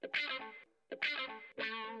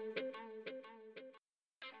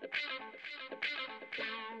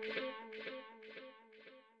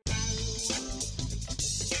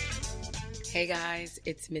Hey guys,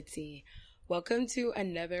 it's Mitzi. Welcome to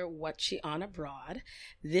another What She On Abroad,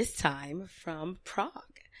 this time from Prague.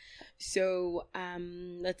 So,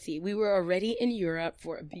 let's see, we were already in Europe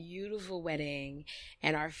for a beautiful wedding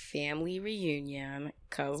and our family reunion,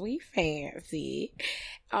 cause we fancy.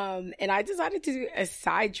 And I decided to do a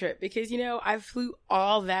side trip because, I flew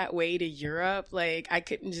all that way to Europe. Like, I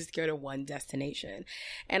couldn't just go to one destination.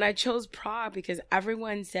 And I chose Prague because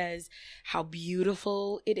everyone says how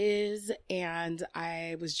beautiful it is. And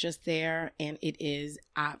I was just there and it is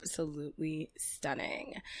absolutely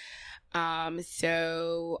stunning.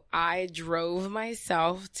 So I drove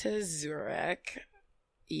myself to Zurich.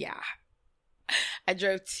 Yeah. I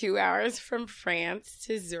drove 2 hours from France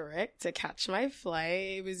to Zurich to catch my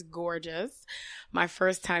flight. It was gorgeous. My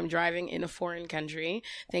first time driving in a foreign country.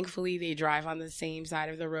 Thankfully, they drive on the same side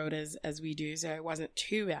of the road as we do, so it wasn't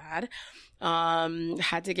too bad.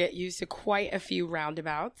 Had to get used to quite a few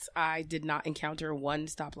roundabouts. I did not encounter one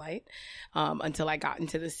stoplight until I got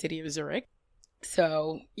into the city of Zurich.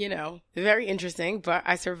 So, very interesting, but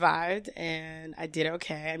I survived and I did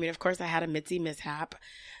okay. I mean, of course, I had a Mitzi mishap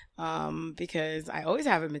because I always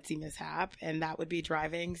have a Mitzi mishap, and that would be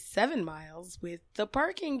driving 7 miles with the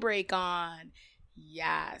parking brake on.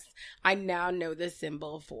 Yes, I now know the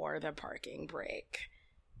symbol for the parking brake.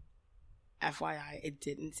 FYI, it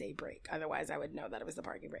didn't say brake. Otherwise, I would know that it was the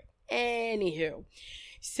parking brake. Anywho,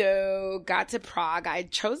 so got to Prague. I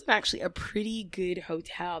had chosen actually a pretty good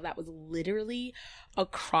hotel that was literally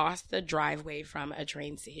across the driveway from a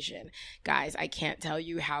train station. Guys, I can't tell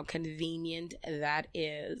you how convenient that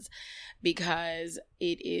is because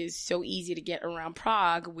it is so easy to get around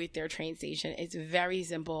Prague with their train station. It's very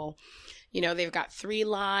simple. They've got 3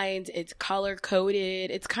 lines. It's color coded.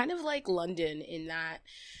 It's kind of like London in that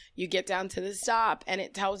you get down to the stop and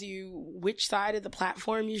it tells you which side of the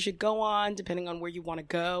platform you should go on depending on where you want to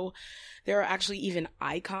go. There are actually even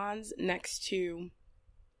icons next to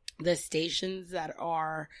the stations that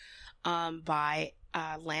are by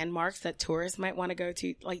landmarks that tourists might want to go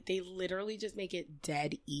to. Like, they literally just make it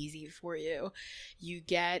dead easy for you. You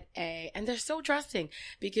get and they're so trusting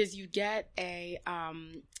because you get a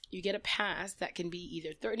pass that can be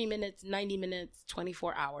either 30 minutes, 90 minutes,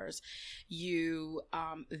 24 hours. You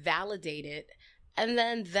validate it, and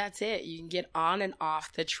then that's it. You can get on and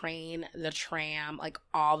off the train, the tram, like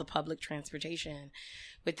all the public transportation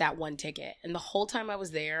with that one ticket. And the whole time I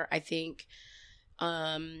was there, I think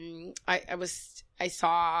I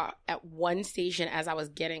saw at one station as I was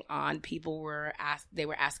getting on, people were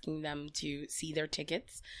asking them to see their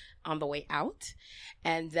tickets on the way out.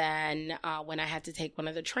 And then when I had to take one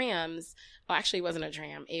of the trams, well, actually it wasn't a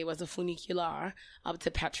tram, it was a funicular up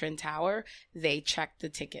to Petrin Tower, they checked the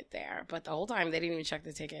ticket there. But the whole time they didn't even check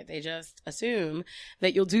the ticket. They just assume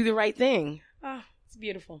that you'll do the right thing. Oh, it's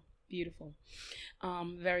beautiful. Beautiful.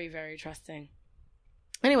 Very, very trusting.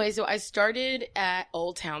 Anyway, so I started at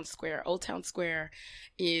Old Town Square. Old Town Square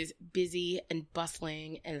is busy and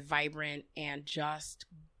bustling and vibrant and just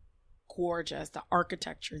gorgeous. The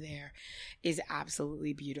architecture there is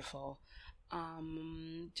absolutely beautiful.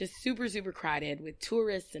 Just super, super crowded with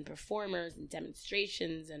tourists and performers and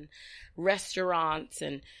demonstrations and restaurants.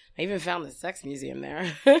 And I even found the sex museum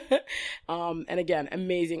there. And again,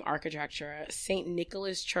 amazing architecture. St.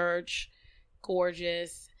 Nicholas Church,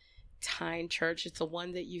 gorgeous. Tyne Church. It's the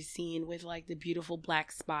one that you've seen with like the beautiful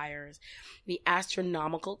black spires. The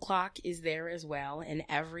astronomical clock is there as well. And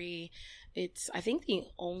it's, I think, the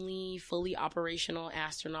only fully operational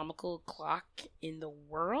astronomical clock in the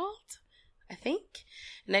world, I think.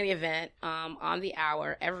 In any event, on the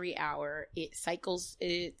hour, every hour, it cycles,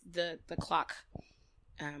 the clock,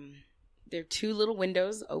 there are 2 little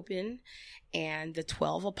windows open, and the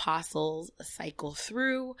 12 apostles cycle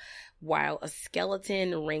through while a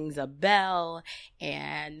skeleton rings a bell,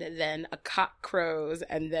 and then a cock crows,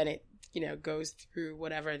 and then it, goes through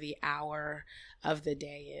whatever the hour of the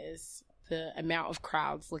day is. The amount of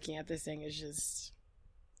crowds looking at this thing is just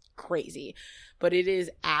crazy, but it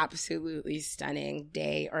is absolutely stunning,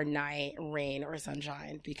 day or night, rain or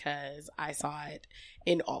sunshine, because I saw it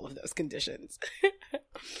in all of those conditions.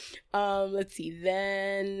 Let's see.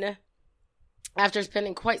 Then after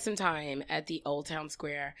spending quite some time at the Old Town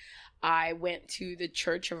Square, I went to the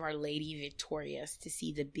Church of Our Lady Victorious to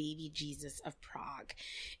see the baby Jesus of Prague.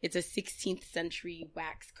 It's a 16th century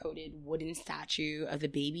wax-coated wooden statue of the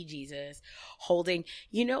baby Jesus holding,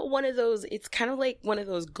 one of those, it's kind of like one of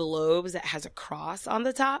those globes that has a cross on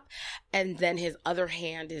the top, and then his other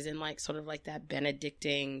hand is in like sort of like that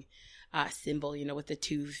Benedictine symbol, with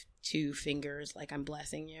the two fingers, like I'm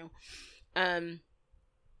blessing you.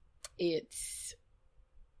 It's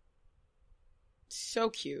so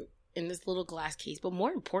cute. in this little glass case. But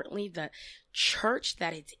more importantly, the church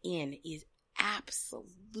that it's in is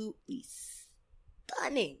absolutely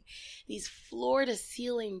stunning. These floor to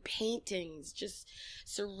ceiling paintings just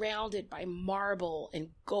surrounded by marble and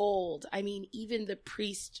gold. I mean, even the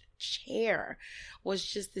priest's chair was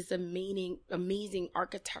just this amazing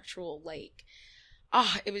architectural, like,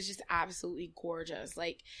 it was just absolutely gorgeous.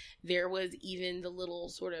 Like, there was even the little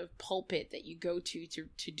sort of pulpit that you go to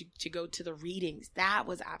go to the readings. That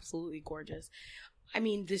was absolutely gorgeous. I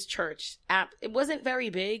mean, this church, it wasn't very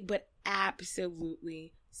big, but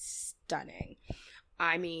absolutely stunning.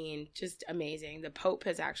 I mean, just amazing. The Pope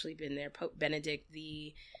has actually been there, Pope Benedict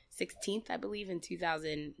the 16th, I believe, in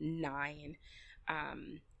 2009.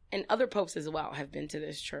 And other popes as well have been to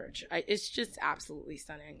this church. It's just absolutely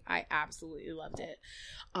stunning. I absolutely loved it.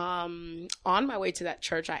 On my way to that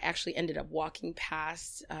church, I actually ended up walking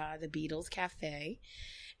past the Beatles Cafe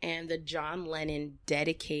and the John Lennon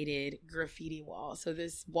dedicated graffiti wall. So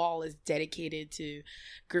this wall is dedicated to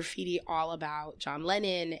graffiti all about John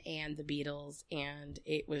Lennon and the Beatles, and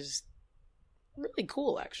it was really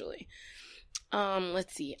cool, actually.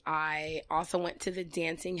 Let's see. I also went to the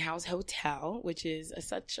Dancing House Hotel, which is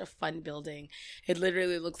such a fun building. It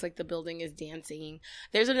literally looks like the building is dancing.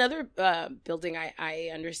 There's another building I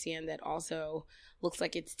understand that also looks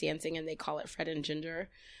like it's dancing, and they call it Fred and Ginger.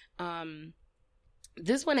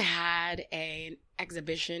 This one had an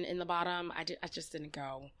exhibition in the bottom. I just didn't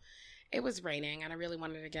go. It was raining, and I really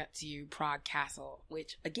wanted to get to Prague Castle,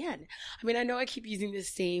 which, again, I mean, I know I keep using the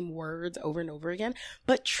same words over and over again,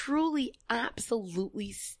 but truly,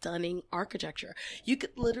 absolutely stunning architecture. You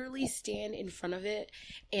could literally stand in front of it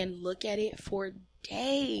and look at it for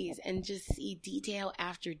days and just see detail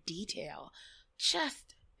after detail.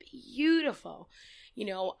 Just beautiful. You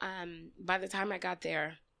know, by the time I got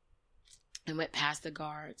there and went past the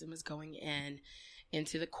guards and was going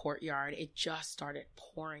into the courtyard, it just started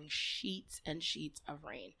pouring sheets and sheets of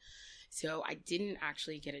rain. So I didn't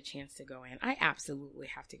actually get a chance to go in. I absolutely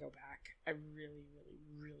have to go back. I really, really,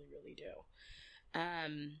 really, really do.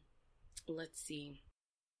 Let's see.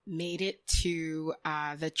 Made it to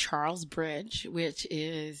the Charles Bridge, which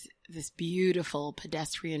is this beautiful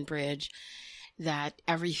pedestrian bridge that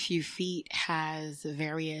every few feet has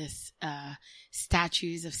various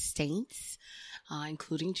statues of saints,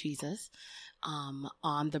 including Jesus,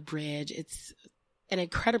 on the bridge. It's an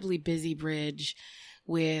incredibly busy bridge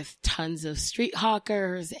with tons of street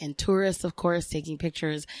hawkers and tourists, of course, taking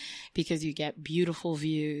pictures because you get beautiful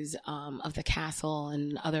views of the castle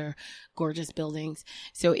and other gorgeous buildings.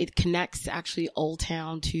 So it connects actually Old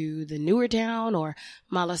Town to the newer town, or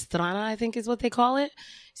Malastrana, I think is what they call it.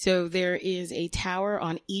 So there is a tower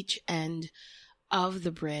on each end of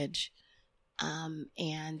the bridge.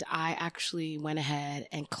 And I actually went ahead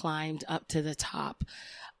and climbed up to the top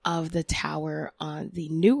of the tower on the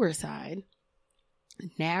newer side.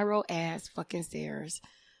 Narrow ass fucking stairs.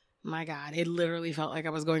 My God, it literally felt like I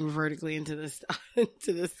was going vertically into the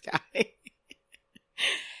sky.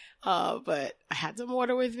 But I had some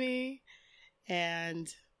water with me,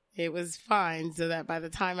 and it was fine, so that by the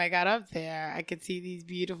time I got up there, I could see these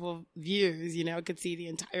beautiful views. You know, I could see the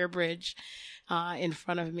entire bridge in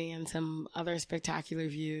front of me and some other spectacular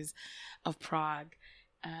views of Prague.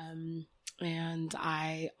 And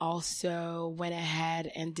I also went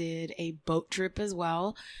ahead and did a boat trip as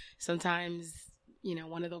well. Sometimes, you know,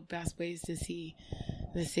 one of the best ways to see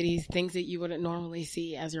the cities, things that you wouldn't normally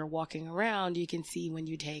see as you're walking around, you can see when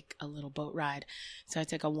you take a little boat ride. So I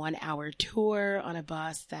took a 1-hour tour on a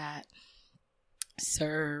bus that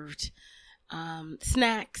served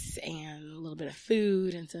snacks and a little bit of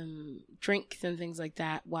food and some drinks and things like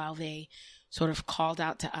that, while they sort of called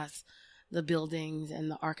out to us the buildings and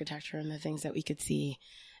the architecture and the things that we could see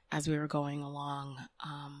as we were going along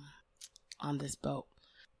on this boat.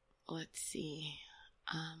 Let's see.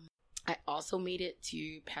 I also made it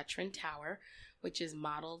to Petrin Tower, which is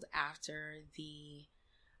modeled after the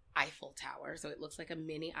Eiffel Tower. So it looks like a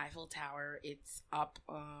mini Eiffel Tower. It's up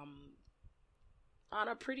on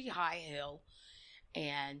a pretty high hill.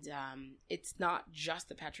 And it's not just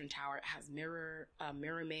the Petrin Tower. It has mirror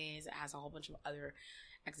maze. It has a whole bunch of other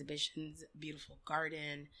exhibitions, beautiful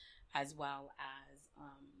garden, as well as,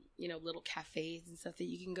 you know, little cafes and stuff that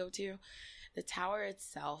you can go to. The tower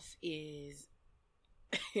itself is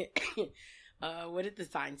what did the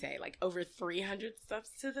sign say? Like over 300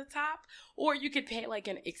 steps to the top, or you could pay like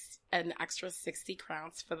an extra 60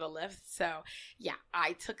 crowns for the lift. So yeah,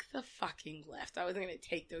 I took the fucking lift. I wasn't gonna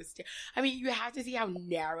take those stairs. I mean, you have to see how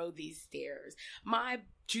narrow these stairs. My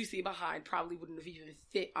juicy behind probably wouldn't have even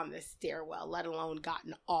fit on the stairwell, let alone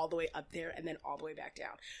gotten all the way up there and then all the way back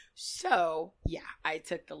down. So yeah, I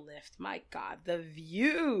took the lift. My God, the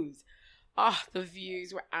views. Oh, the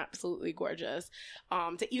views were absolutely gorgeous.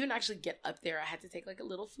 To even actually get up there, I had to take like a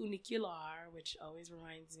little funicular, which always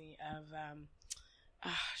reminds me of,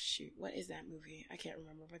 what is that movie? I can't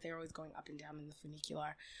remember, but they're always going up and down in the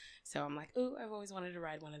funicular. So I'm like, ooh, I've always wanted to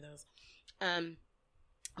ride one of those.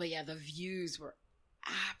 But yeah, the views were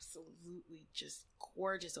absolutely just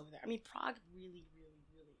gorgeous over there. I mean, Prague really, really,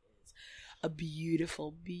 really is a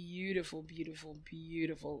beautiful, beautiful, beautiful,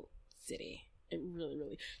 beautiful city. It really,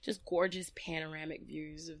 really, just gorgeous panoramic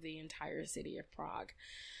views of the entire city of Prague.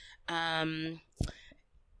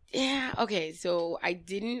 Yeah, okay, so I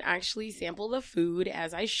didn't actually sample the food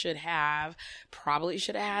as I should have. Probably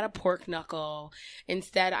should have had a pork knuckle.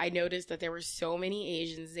 Instead, I noticed that there were so many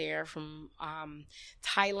Asians there from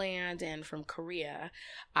Thailand and from Korea.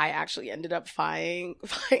 I actually ended up finding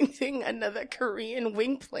another Korean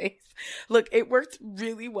wing place. Look, it worked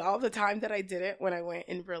really well the time that I did it when I went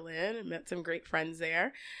in Berlin and met some great friends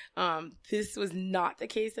there. This was not the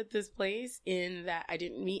case at this place, in that I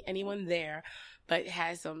didn't meet anyone there, but it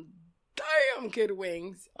has some damn good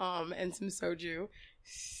wings and some soju.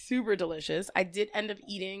 Super delicious. I did end up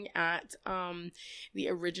eating at the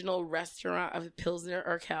original restaurant of Pilsner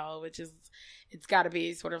Urquell, which is, it's got to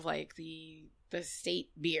be sort of like the state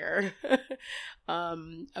beer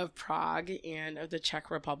of Prague and of the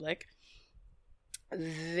Czech Republic.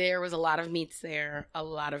 There was a lot of meats there, a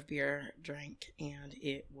lot of beer drank, and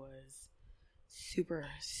it was super,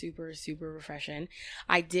 super, super refreshing.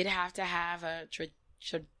 I did have to have a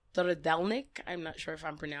Tradelnik. I'm not sure if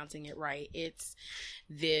I'm pronouncing it right. It's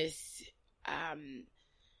this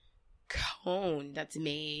cone that's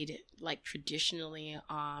made like traditionally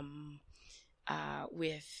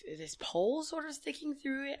with this pole sort of sticking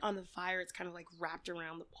through it on the fire. It's kind of like wrapped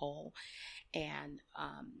around the pole and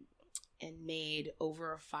made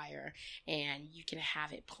over a fire, and you can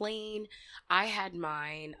have it plain. I had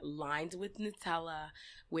mine lined with Nutella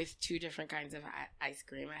with two different kinds of ice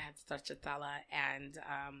cream. I had stracciatella and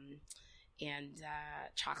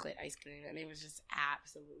chocolate ice cream, and it was just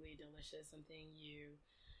absolutely delicious. Something you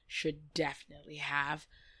should definitely have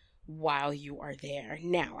while you are there.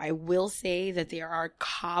 Now, I will say that there are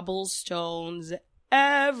cobblestones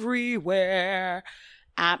everywhere.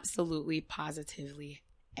 Absolutely, positively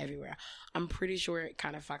everywhere. I'm pretty sure it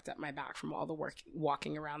kind of fucked up my back from all the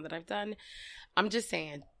walking around that I've done. I'm just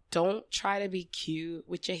saying, don't try to be cute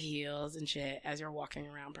with your heels and shit as you're walking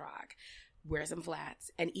around Prague. Wear some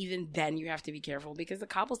flats. And even then you have to be careful because the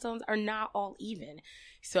cobblestones are not all even.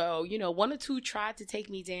 So, one or two tried to take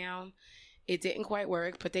me down. It didn't quite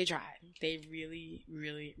work, but they tried. They really,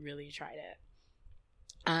 really, really tried it.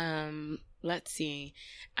 Let's see.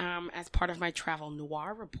 As part of my travel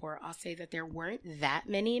noir report, I'll say that there weren't that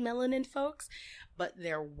many melanin folks, but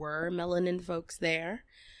there were melanin folks there.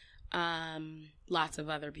 Lots of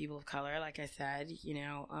other people of color, like I said,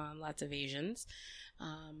 lots of Asians,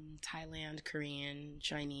 Thailand, Korean,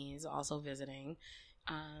 Chinese also visiting.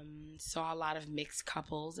 Saw a lot of mixed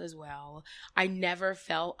couples as well. I never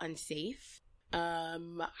felt unsafe.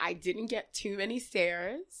 I didn't get too many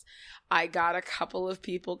stares. I got a couple of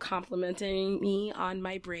people complimenting me on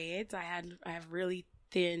my braids. I have really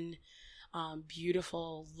thin,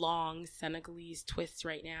 beautiful, long Senegalese twists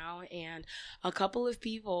right now. And a couple of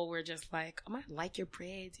people were just like, oh, I like your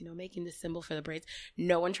braids, making the symbol for the braids.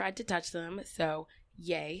 No one tried to touch them. So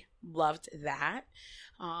yay, loved that.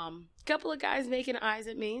 Couple of guys making eyes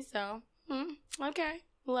at me. So, okay.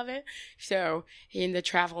 Love it. So in the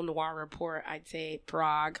travel noir report, I'd say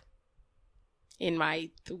Prague, in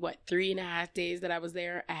my 3.5 days that I was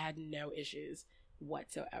there, I had no issues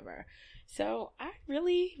whatsoever. So I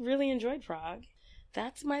really, really enjoyed Prague.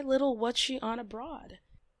 That's my little what's she on abroad.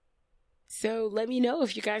 So let me know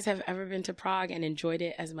if you guys have ever been to Prague and enjoyed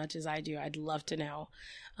it as much as I do. I'd love to know.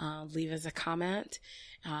 Leave us a comment.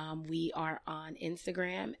 We are on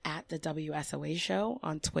Instagram at the WSOA Show,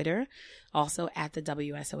 on Twitter, also at the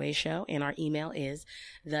WSOA Show, and our email is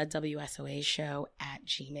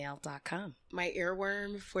thewsoshow@gmail.com. My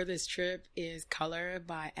earworm for this trip is Color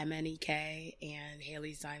by MNEK and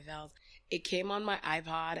Haley Steinfeld. It came on my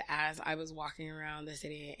iPod as I was walking around the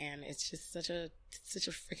city, and it's just such a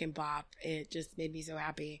freaking bop. It just made me so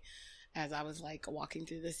happy as I was like walking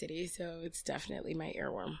through the city. So it's definitely my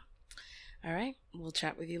earworm. All right. We'll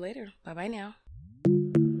chat with you later. Bye-bye now.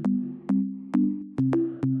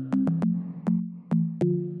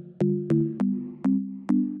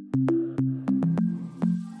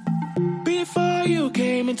 Before you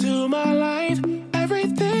came into my life,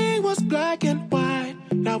 everything was black and white.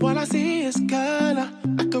 Now all I see is color,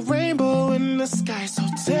 like a rainbow in the sky. So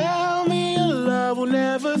tell me your love will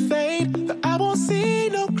never fade, that I won't see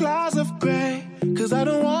no clouds of gray. Cause I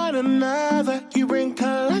don't want another. You bring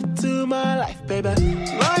color to my life, baby.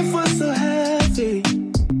 Life was so heavy,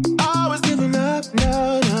 I was giving up,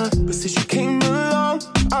 no. But since you came along,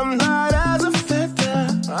 I'm light as a feather.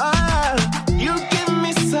 You give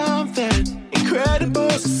me something incredible,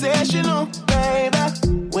 sensational, baby.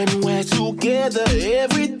 When we're together,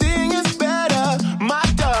 everything is better. My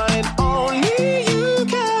darling, only you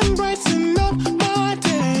can brighten up my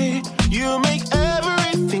day. You make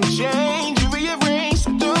everything change, you rearrange,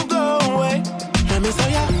 so don't go away. Let me tell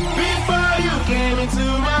ya, before you came into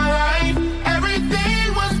my life,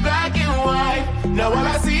 everything was black and white. Now all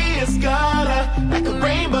I see is color, like a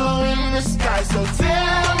rainbow in the sky. So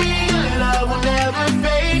tell me your love will never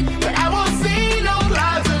fade, but I won't see no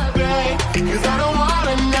clouds of gray. Cause I don't want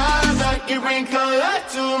another. You bring color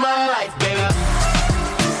to my life, baby.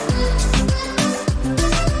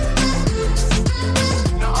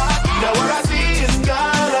 Now all I see is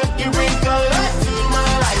color. You bring color to my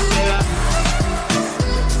life, baby.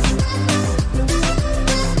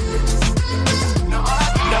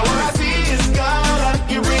 Now all I see is color.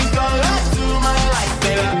 You bring color to my life,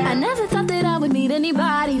 baby. I never thought that I would meet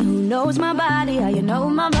anybody who knows my body, how you know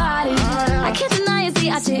my body. I can't deny it, see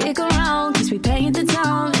I stick around, cause we paint the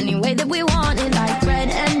town any way that we want it, like red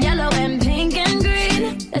and yellow and pink and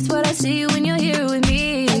green. That's what I see when you're here with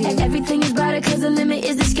me. Everything is brighter cause the limit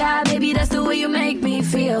is the sky. Baby, that's the way you make me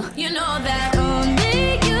feel. You know that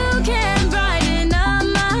only you can brighten up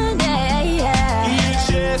my day, yeah. You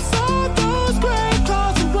chase all those gray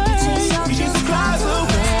clouds away. You chase clouds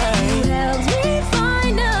away. You help me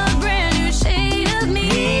find a brand new shade of me.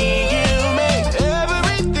 You make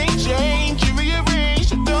everything change. You rearrange,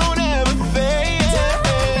 so don't ever fade.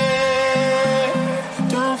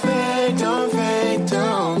 Don't fade, don't fade,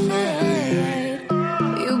 don't fade.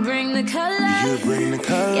 You bring the color. You bring the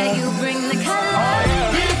color. Yeah, you bring the color.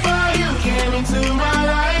 Before you came into my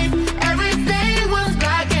life, everything was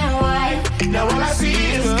black and white. Now all I see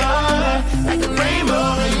is color, like a rainbow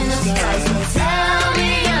in the sky. So tell me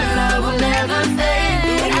your love will never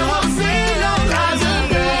fade, I won't see no clouds of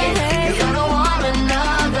gray. Cause I don't want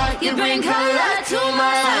another. You bring color to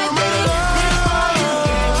my life, baby. Before you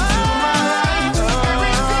came into my life,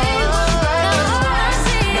 everything was black and white. Now all I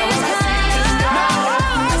see is color,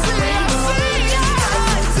 like a rainbow in the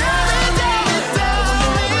sky. So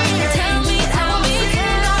Tell me, tell me.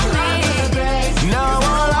 now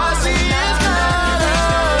all I see is color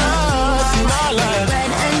to my life.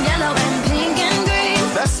 Red and yellow and pink and green.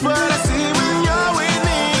 That's what I see when you're with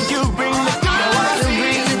me. You bring the color. You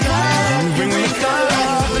bring the color. You bring the color.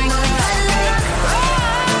 Bring the color.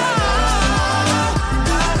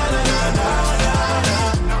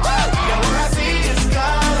 Now all I see is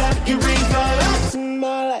color. You bring color to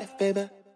my life, baby.